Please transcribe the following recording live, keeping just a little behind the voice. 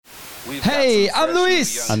Hey, I'm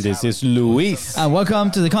Luis. And this is Luis. And welcome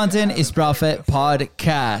to the Content is Profit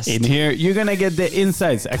podcast. In here, you're going to get the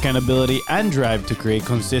insights, accountability, and drive to create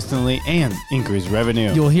consistently and increase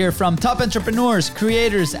revenue. You'll hear from top entrepreneurs,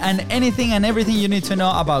 creators, and anything and everything you need to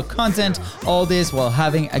know about content. All this while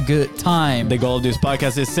having a good time. The goal of this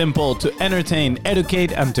podcast is simple: to entertain,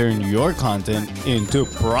 educate, and turn your content into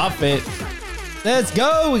profit. Let's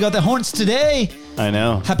go. We got the horns today. I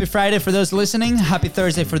know. Happy Friday for those listening. Happy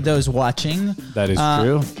Thursday for those watching. That is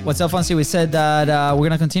true. What's up, Fonzie? We said that we're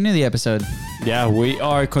going to continue the episode. Yeah, we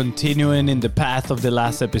are continuing in the path of the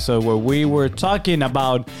last episode where we were talking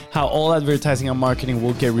about how all advertising and marketing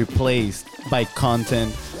will get replaced by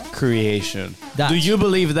content creation. Do you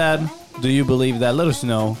believe that? Do you believe that? Let us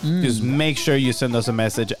know. Just make sure you send us a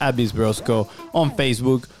message at BizBrosco on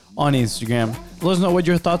Facebook, on Instagram. Let us know what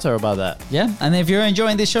your thoughts are about that. Yeah, and if you're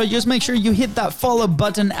enjoying this show, just make sure you hit that follow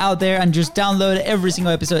button out there and just download every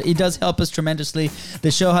single episode. It does help us tremendously. The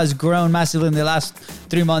show has grown massively in the last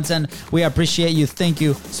 3 months, and we appreciate you. Thank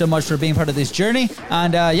you so much for being part of this journey.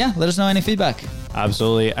 And yeah, let us know any feedback.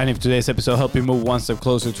 Absolutely. And if today's episode helped you move one step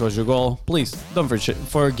closer towards your goal, please don't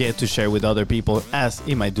forget to share with other people, as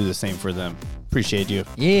it might do the same for them. Appreciate you.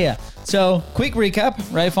 Yeah. So, quick recap,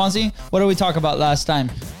 right, Fonzie? What did we talk about last time?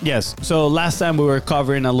 Yes. So last time we were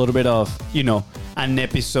covering a little bit of, an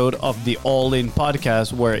episode of the All In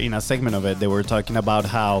podcast where in a segment of it, they were talking about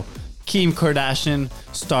how Kim Kardashian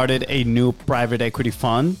started a new private equity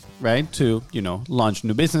fund, right? To, launch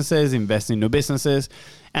new businesses, invest in new businesses.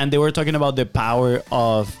 And they were talking about the power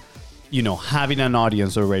of, having an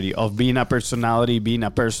audience already, of being a personality, being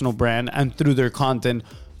a personal brand, and through their content,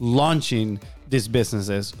 launching these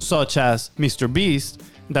businesses, such as Mr. Beast,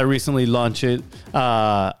 that recently launched it.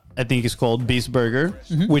 I think it's called Beast Burger,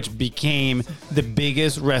 which became the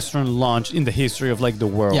biggest restaurant launch in the history of the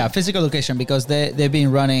world. Yeah, physical location, because they've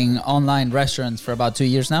been running online restaurants for about 2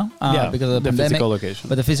 years now. Because of the pandemic, physical location.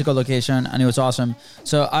 But the physical location, and it was awesome.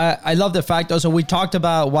 So I love the fact. Also, we talked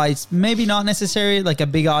about why it's maybe not necessary like a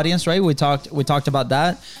big audience, right? We talked about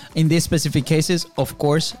that in these specific cases. Of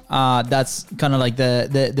course, that's kind of like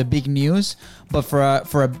the big news. But for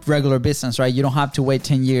a regular business, right? You don't have to wait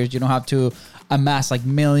 10 years. You don't have to amass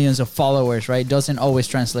millions of followers, right? Doesn't always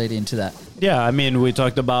translate into that. Yeah, I mean, we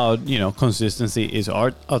talked about, consistency is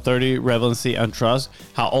art, authority, relevancy, and trust.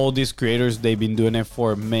 How all these creators, they've been doing it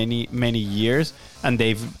for many, many years, and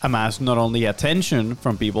they've amassed not only attention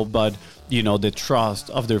from people, but, the trust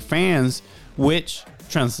of their fans, which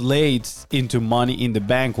translates into money in the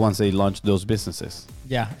bank once they launch those businesses.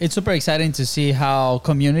 Yeah, it's super exciting to see how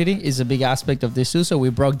community is a big aspect of this too. So we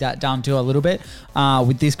broke that down too a little bit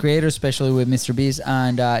with these creators, especially with Mr. Beast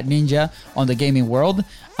and Ninja on the gaming world,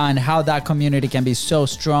 and how that community can be so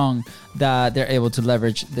strong that they're able to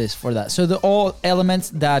leverage this for that. So all elements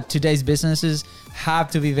that today's businesses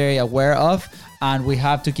have to be very aware of, and we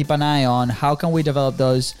have to keep an eye on how can we develop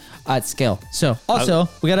those at scale. So also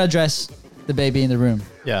we got to address the baby in the room.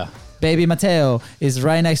 Yeah. Baby Mateo is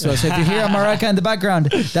right next to us. So if you hear a maraca in the background,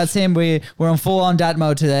 that's him. We're on full-on dad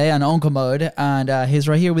mode today, on uncle mode, and he's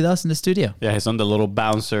right here with us in the studio. Yeah, he's on the little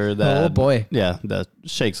bouncer that... Oh, boy. Yeah, that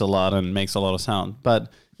shakes a lot and makes a lot of sound.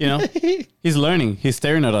 But, he's learning. He's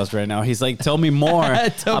staring at us right now. He's like, tell me more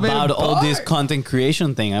about all this content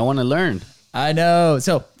creation thing. I want to learn. I know.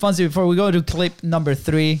 So, Fonzie, before we go to clip number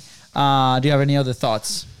 3, do you have any other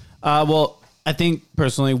thoughts? Well, I think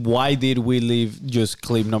personally, why did we leave just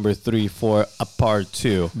clip number 3 for a part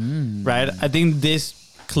 2? Right? I think this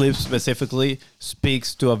clip specifically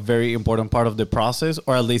speaks to a very important part of the process,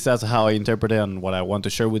 or at least that's how I interpret it and what I want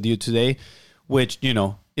to share with you today, which,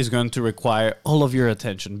 is going to require all of your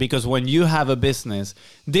attention. Because when you have a business,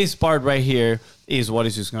 this part right here is what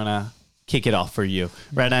is just going to kick it off for you,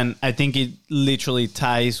 right? And I think it literally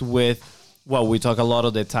ties with what we talk a lot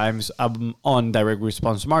of the times on direct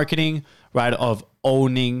response marketing, right? Of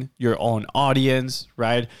owning your own audience,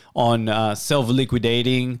 right? On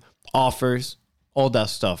self-liquidating offers, all that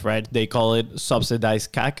stuff, right? They call it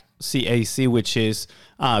subsidized CAC, CAC, which is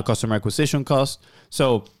customer acquisition cost.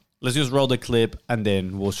 So let's just roll the clip and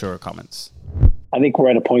then we'll share our comments. I think we're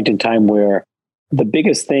at a point in time where the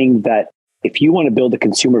biggest thing that if you want to build a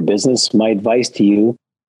consumer business, my advice to you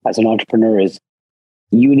as an entrepreneur is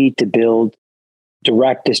you need to build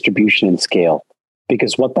direct distribution and scale.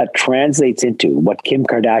 Because what that translates into, what Kim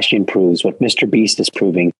Kardashian proves, what Mr. Beast is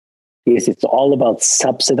proving, is it's all about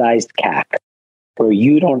subsidized CAC, where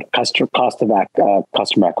you don't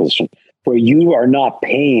customer acquisition, where you are not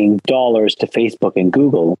paying dollars to Facebook and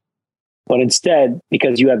Google, but instead,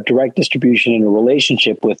 because you have direct distribution and a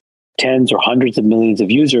relationship with tens or hundreds of millions of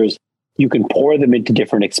users, you can pour them into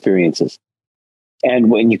different experiences.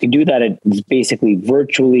 And when you can do that at basically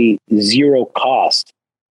virtually zero cost,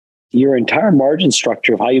 your entire margin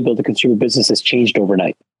structure of how you build a consumer business has changed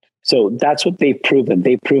overnight. So that's what they've proven.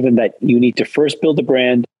 They've proven that you need to first build a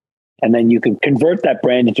brand, and then you can convert that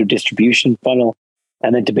brand into a distribution funnel,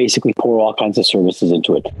 and then to basically pour all kinds of services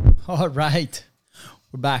into it. All right.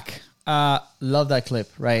 We're back. Love that clip,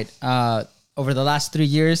 right? Over the last 3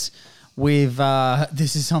 years, we've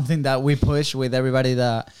this is something that we push with everybody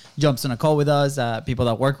that jumps on a call with us, people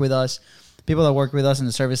that work with us. People that work with us in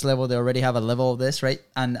the service level, they already have a level of this, right?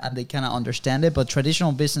 And they kind of understand it. But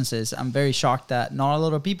traditional businesses, I'm very shocked that not a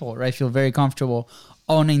lot of people, right, feel very comfortable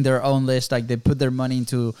owning their own list. Like they put their money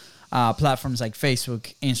into platforms like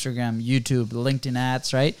Facebook, Instagram, YouTube, LinkedIn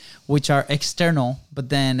ads, right? Which are external, but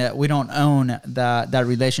then we don't own that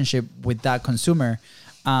relationship with that consumer.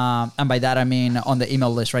 And by that, I mean on the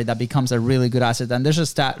email list, right? That becomes a really good asset. And there's a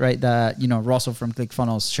stat, right, that, Russell from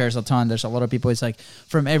ClickFunnels shares a ton. There's a lot of people. It's like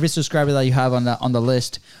from every subscriber that you have on the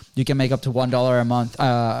list, you can make up to $1 a month,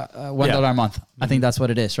 $1 a month. I think that's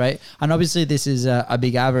what it is, right? And obviously this is a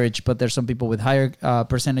big average, but there's some people with higher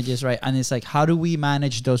percentages, right? And it's like, how do we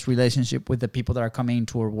manage those relationships with the people that are coming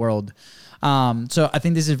into our world? So I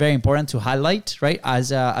think this is very important to highlight, right?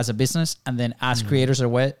 As a business, and then as creators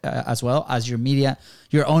as well as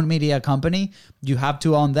your own media company, you have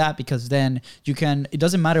to own that, because then you can, it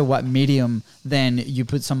doesn't matter what medium, then you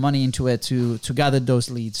put some money into it to gather those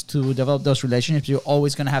leads, to develop those relationships. You're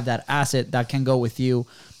always going to have that asset that can go with you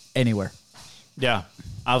anywhere. Yeah,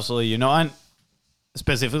 absolutely. And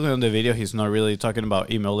specifically on the video, he's not really talking about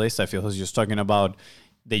email lists. I feel he's just talking about,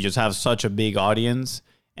 they just have such a big audience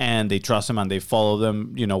and they trust them and they follow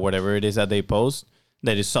them, whatever it is that they post,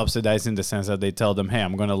 that is subsidized in the sense that they tell them, hey,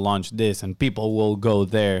 I'm going to launch this, and people will go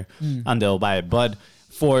there and they'll buy it. But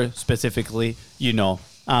for specifically, in the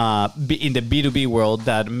B2B world,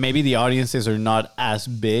 that maybe the audiences are not as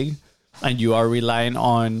big and you are relying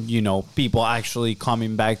on, people actually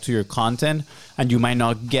coming back to your content, and you might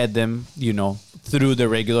not get them, through the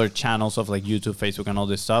regular channels of like YouTube, Facebook, and all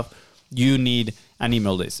this stuff. You need an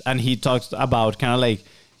email list. And he talks about kind of like,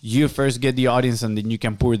 you first get the audience and then you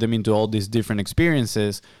can pour them into all these different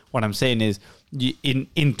experiences. What I'm saying is,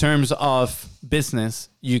 in terms of business,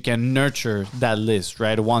 you can nurture that list,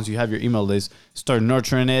 right? Once you have your email list, start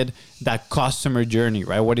nurturing it, that customer journey,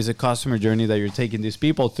 right? What is a customer journey that you're taking these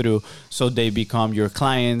people through so they become your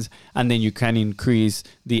clients, and then you can increase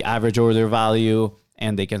the average order value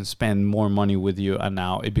and they can spend more money with you. And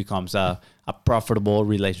now it becomes a profitable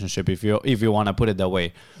relationship, if you want to put it that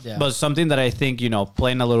way. Yeah. But something that I think,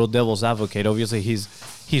 playing a little devil's advocate, obviously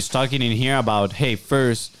he's talking in here about, hey,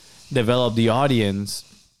 first develop the audience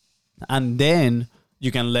and then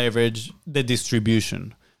you can leverage the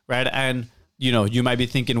distribution, right? And, you might be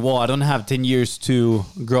thinking, well, I don't have 10 years to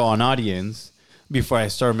grow an audience before I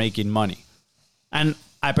start making money. And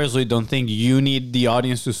I personally don't think you need the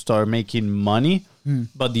audience to start making money,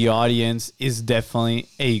 but the audience is definitely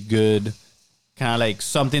a good kind of like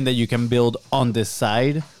something that you can build on the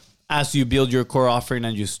side as you build your core offering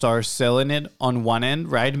and you start selling it on one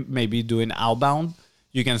end, right? Maybe doing outbound.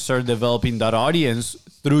 You can start developing that audience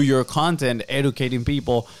through your content, educating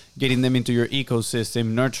people, getting them into your ecosystem,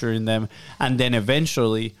 nurturing them. And then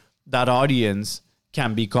eventually that audience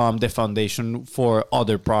can become the foundation for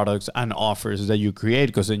other products and offers that you create,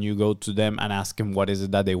 because then you go to them and ask them what is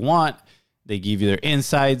it that they want. They give you their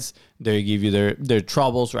insights, they give you their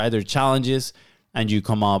troubles, right? Their challenges, and you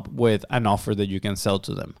come up with an offer that you can sell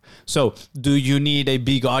to them. So do you need a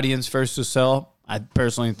big audience first to sell? I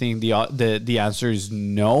personally think the answer is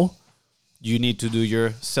no. You need to do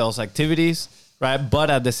your sales activities, right? But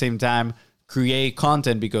at the same time, create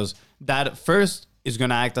content, because that first is going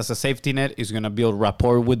to act as a safety net, is going to build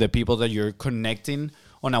rapport with the people that you're connecting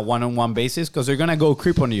on a one-on-one basis, because they're going to go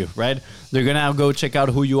creep on you, right? They're going to go check out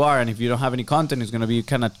who you are. And if you don't have any content, it's going to be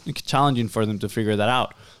kind of challenging for them to figure that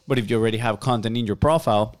out. But if you already have content in your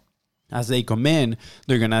profile, as they come in,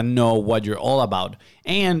 they're going to know what you're all about.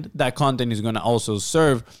 And that content is going to also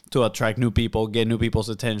serve to attract new people, get new people's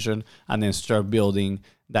attention, and then start building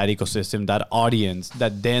that ecosystem, that audience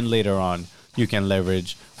that then later on you can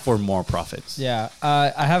leverage for more profits. Yeah,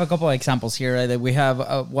 I have a couple of examples here. Right? That we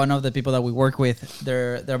have one of the people that we work with.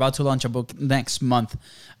 They're about to launch a book next month,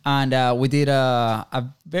 and we did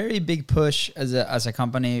a very big push as a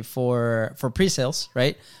company for pre-sales,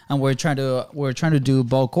 right? And we're trying to do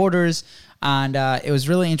bulk orders. And it was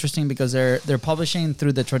really interesting because they're publishing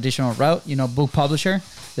through the traditional route, book publisher.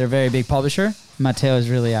 They're a very big publisher. Mateo is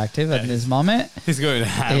really active at this moment. He's going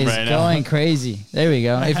ham right now. He's going crazy. There we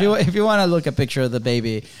go. If you want to look a picture of the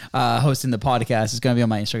baby hosting the podcast, it's going to be on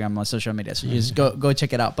my Instagram, on social media. So you just go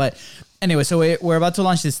check it out. But anyway, so we're about to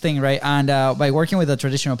launch this thing, right? And by working with a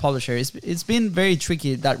traditional publisher, it's been very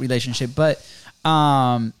tricky, that relationship. But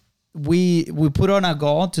we put on a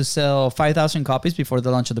goal to sell 5,000 copies before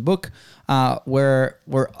the launch of the book. We're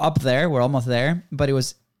up there, we're almost there. But it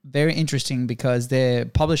was very interesting because the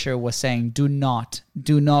publisher was saying, do not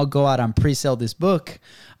go out and pre-sell this book.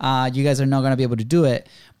 You guys are not going to be able to do it.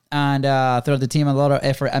 And throw the team a lot of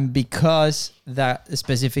effort. And because that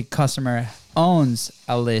specific customer owns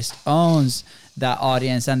a list, owns that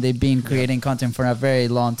audience, and they've been creating content for a very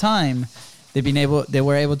long time, they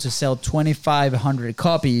were able to sell 2,500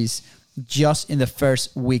 copies just in the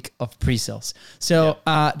first week of pre-sales. So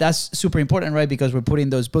that's super important, right? Because we're putting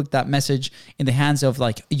that message in the hands of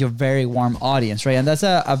like your very warm audience, right? And that's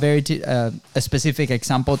a very a specific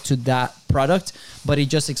example to that product, but it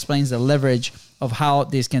just explains the leverage of how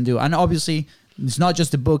this can do. And obviously, it's not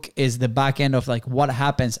just the book, is the back end of like what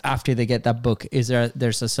happens after they get that book.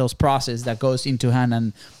 There's a sales process that goes into hand,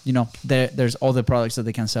 and there's all the products that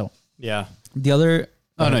they can sell. Yeah. The other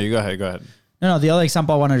no, you go ahead. No, the other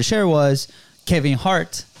example I wanted to share was Kevin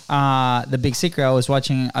Hart, The Big Secret. I was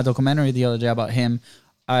watching a documentary the other day about him.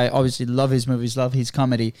 I obviously love his movies, love his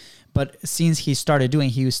comedy, but since he started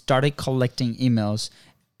collecting emails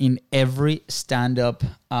in every stand-up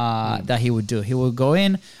that he would do. He will go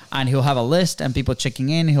in and he'll have a list and people checking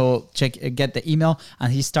in. He'll get the email,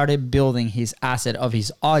 and he started building his asset of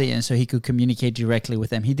his audience so he could communicate directly with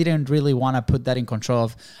them. He didn't really want to put that in control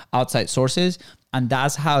of outside sources. And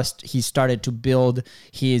that's how he started to build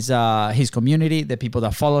his community, the people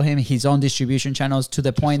that follow him, his own distribution channels, to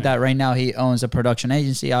the point that right now he owns a production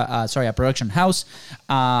agency, a production house.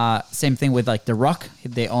 Same thing with like The Rock.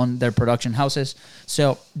 They own their production houses.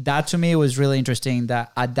 So that to me was really interesting,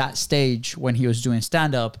 that at that stage when he was doing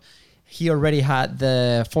stand-up, he already had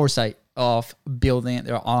the foresight of building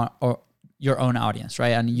your own audience, right?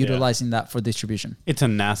 And utilizing that for distribution. It's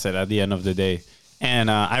an asset at the end of the day.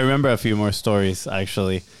 And I remember a few more stories,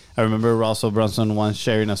 actually. I remember Russell Brunson once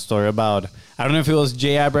sharing a story about, I don't know if it was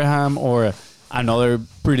Jay Abraham or another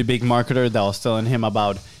pretty big marketer that was telling him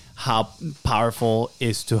about how powerful it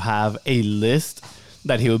is to have a list,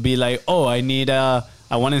 that he would be like, oh, I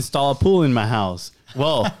want to install a pool in my house.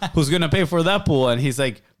 Well, who's going to pay for that pool? And he's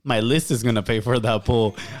like, my list is going to pay for that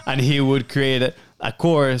pool. And he would create a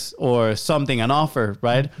course or something, an offer,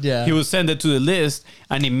 right? Yeah. He would send it to the list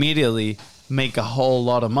and immediately make a whole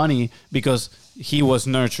lot of money because he was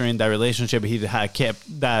nurturing that relationship. He had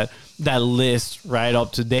kept that list right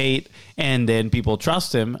up to date, and then people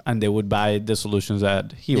trust him and they would buy the solutions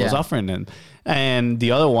that he was offering them. And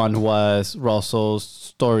the other one was Russell's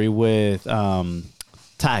story with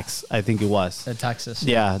tax, I think it was. The taxes.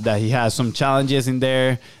 Yeah, that he has some challenges in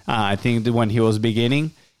there. I think that when he was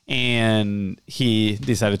beginning, and he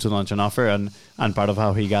decided to launch an offer, and part of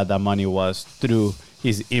how he got that money was through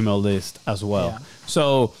his email list as well. Yeah.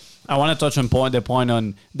 So I want to touch on the point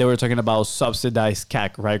on, they were talking about subsidized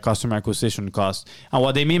CAC, right? Customer acquisition cost. And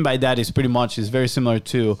what they mean by that is pretty much is very similar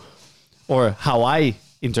to, or how I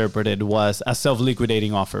interpreted was a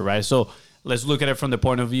self-liquidating offer, right? So let's look at it from the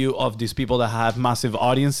point of view of these people that have massive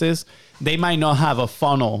audiences. They might not have a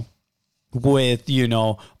funnel with,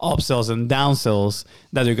 upsells and downsells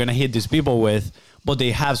that they're going to hit these people with, but they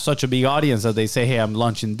have such a big audience that they say, hey, I'm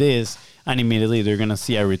launching this, and immediately they're going to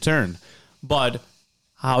see a return. But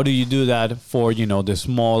how do you do that for, the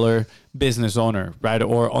smaller business owner, right?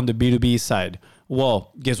 Or on the B2B side?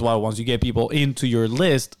 Well, guess what? Once you get people into your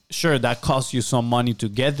list, sure, that costs you some money to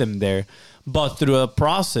get them there. But through a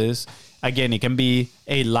process, again, it can be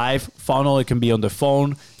a live funnel. It can be on the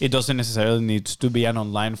phone. It doesn't necessarily need to be an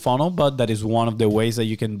online funnel, but that is one of the ways that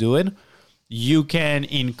you can do it. You can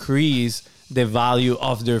increase the value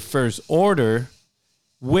of their first order,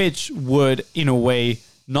 which would, in a way,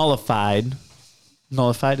 nullified,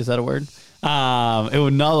 is that a word? It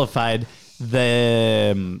would nullify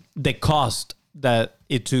the cost that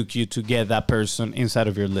it took you to get that person inside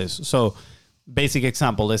of your list. So basic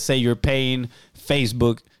example, let's say you're paying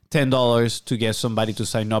Facebook $10 to get somebody to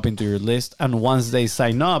sign up into your list. And once they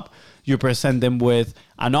sign up, you present them with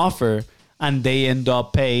an offer and they end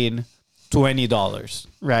up paying $20,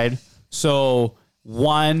 right? So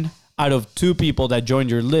 1 out of 2 people that join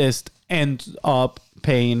your list end up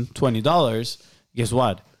paying $20. Guess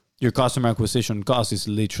what? Your customer acquisition cost is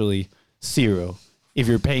literally zero. If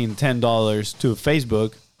you're paying $10 to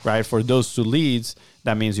Facebook, right, for those 2 leads,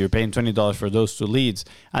 that means you're paying $20 for those 2 leads.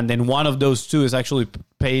 And then one of those 2 is actually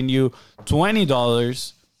paying you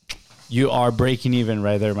 $20. you are breaking even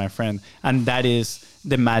right there, my friend. And that is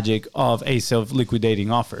the magic of a self-liquidating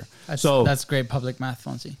offer. That's great public math,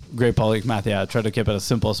 Fonzie. Great public math. Yeah, I try to keep it as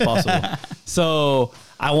simple as possible. So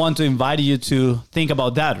I want to invite you to think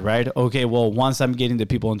about that, right? Okay, well, once I'm getting the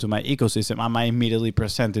people into my ecosystem, am I immediately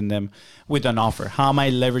presenting them with an offer? How am I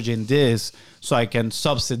leveraging this so I can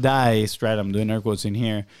subsidize, right? I'm doing air quotes in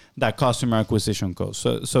here, that customer acquisition cost.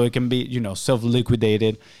 So it can be,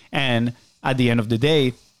 self-liquidated. And at the end of the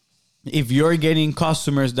day, if you're getting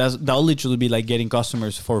customers, that'll literally be like getting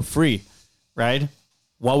customers for free, right?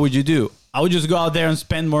 What would you do? I would just go out there and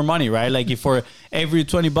spend more money, right? Like if for every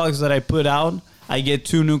 $20 that I put out, I get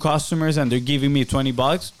 2 new customers and they're giving me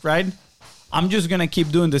 $20, right? I'm just going to keep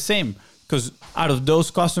doing the same, because out of those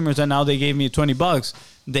customers that now they gave me $20,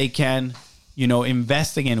 they can,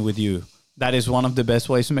 invest again with you. That is one of the best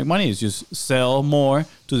ways to make money, is just sell more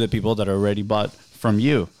to the people that already bought from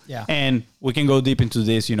you. Yeah. And we can go deep into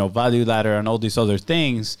this, value ladder and all these other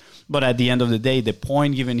things. But at the end of the day, the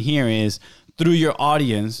point given here is through your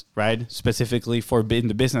audience, right? Specifically for in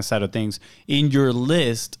the business side of things, in your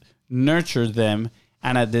list, nurture them.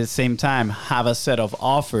 And at the same time, have a set of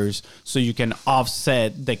offers so you can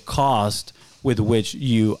offset the cost with which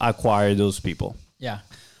you acquire those people. Yeah.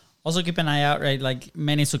 Also keep an eye out, right? Like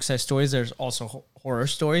many success stories, there's also horror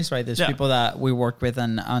stories, right? There's people that we work with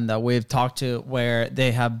and that we've talked to where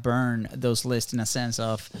they have burned those lists in a sense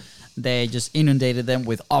of they just inundated them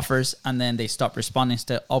with offers and then they stopped responding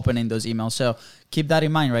to opening those emails. So keep that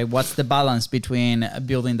in mind, right? What's the balance between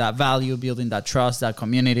building that value, building that trust, that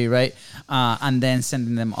community, right? And then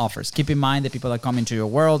sending them offers. Keep in mind the people that come into your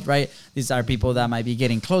world, right? These are people that might be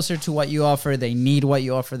getting closer to what you offer. They need what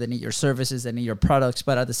you offer. They need your services. They need your products.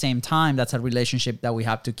 But at the same time, that's a relationship that we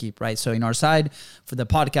have to keep, right? So in our side, for the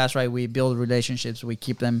podcast, right, we build relationships, we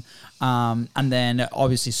keep them. And then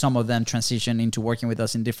obviously some of them transition into working with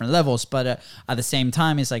us in different levels. But at the same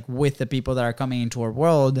time, it's like with the people that are coming into our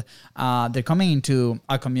world, they're coming into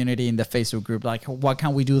a community in the Facebook group. Like, what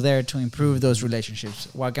can we do there to improve those relationships?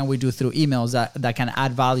 What can we do through emails that can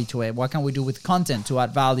add value to it? What can we do with content to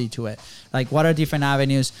add value to it? Like, what are different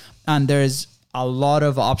avenues? And there's a lot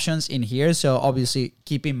of options in here. So obviously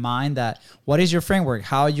keep in mind that what is your framework?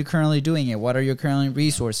 How are you currently doing it? What are your current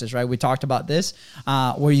resources, right? We talked about this,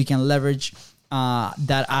 where you can leverage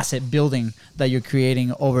that asset building that you're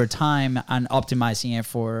creating over time and optimizing it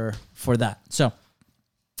for that. So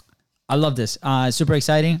I love this. Super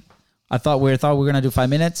exciting. I thought we were going to do 5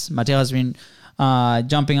 minutes. Mateo has been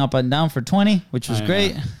jumping up and down for 20, which was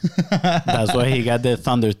great. That's why he got the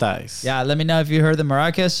Thunder Thighs. Yeah, let me know if you heard the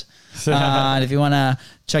maracas. And if you want to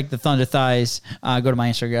check the Thunder Thighs, go to my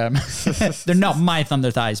Instagram. They're not my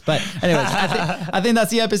Thunder Thighs. But anyways, I think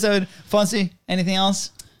that's the episode. Fonzie, anything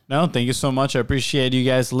else? No, thank you so much. I appreciate you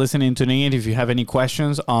guys listening, tuning in. If you have any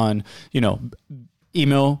questions on,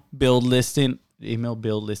 email list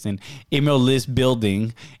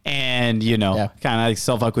building, and, kind of like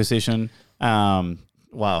self-acquisition.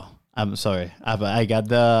 Wow. I'm sorry. I got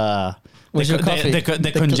the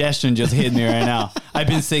congestion just hit me right now. I've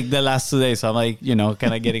been sick the last 2 days, so I'm like,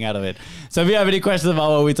 kind of getting out of it. So if you have any questions about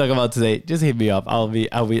what we talk about today, just hit me up.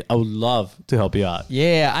 I would love to help you out.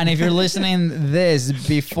 Yeah, and if you're listening this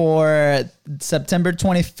before September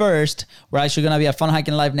 21st, we're actually going to be at Fun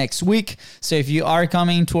Hiking Live next week. So if you are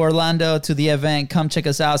coming to Orlando to the event, come check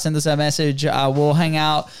us out. Send us a message. We'll hang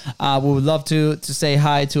out. We would love to say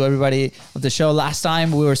hi to everybody of the show. Last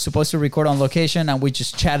time we were supposed to record on location and we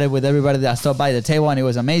just chatted with everybody that stopped by the table and it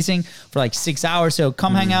was amazing for like 6 hours. So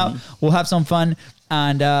come hang out. We'll have some fun.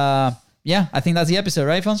 And yeah, I think that's the episode,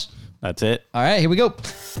 right, Fons? That's it. All right, here we go.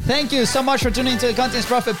 Thank you so much for tuning into the Contents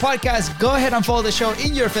Profit Podcast. Go ahead and follow the show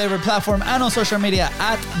in your favorite platform and on social media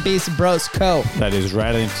at Beast Bros Co. That is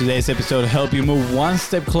right. And if today's episode helped you move one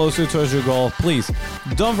step closer towards your goal, please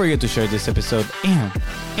don't forget to share this episode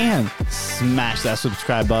and smash that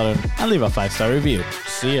subscribe button and leave a 5-star review.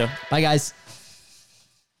 See ya. Bye, guys.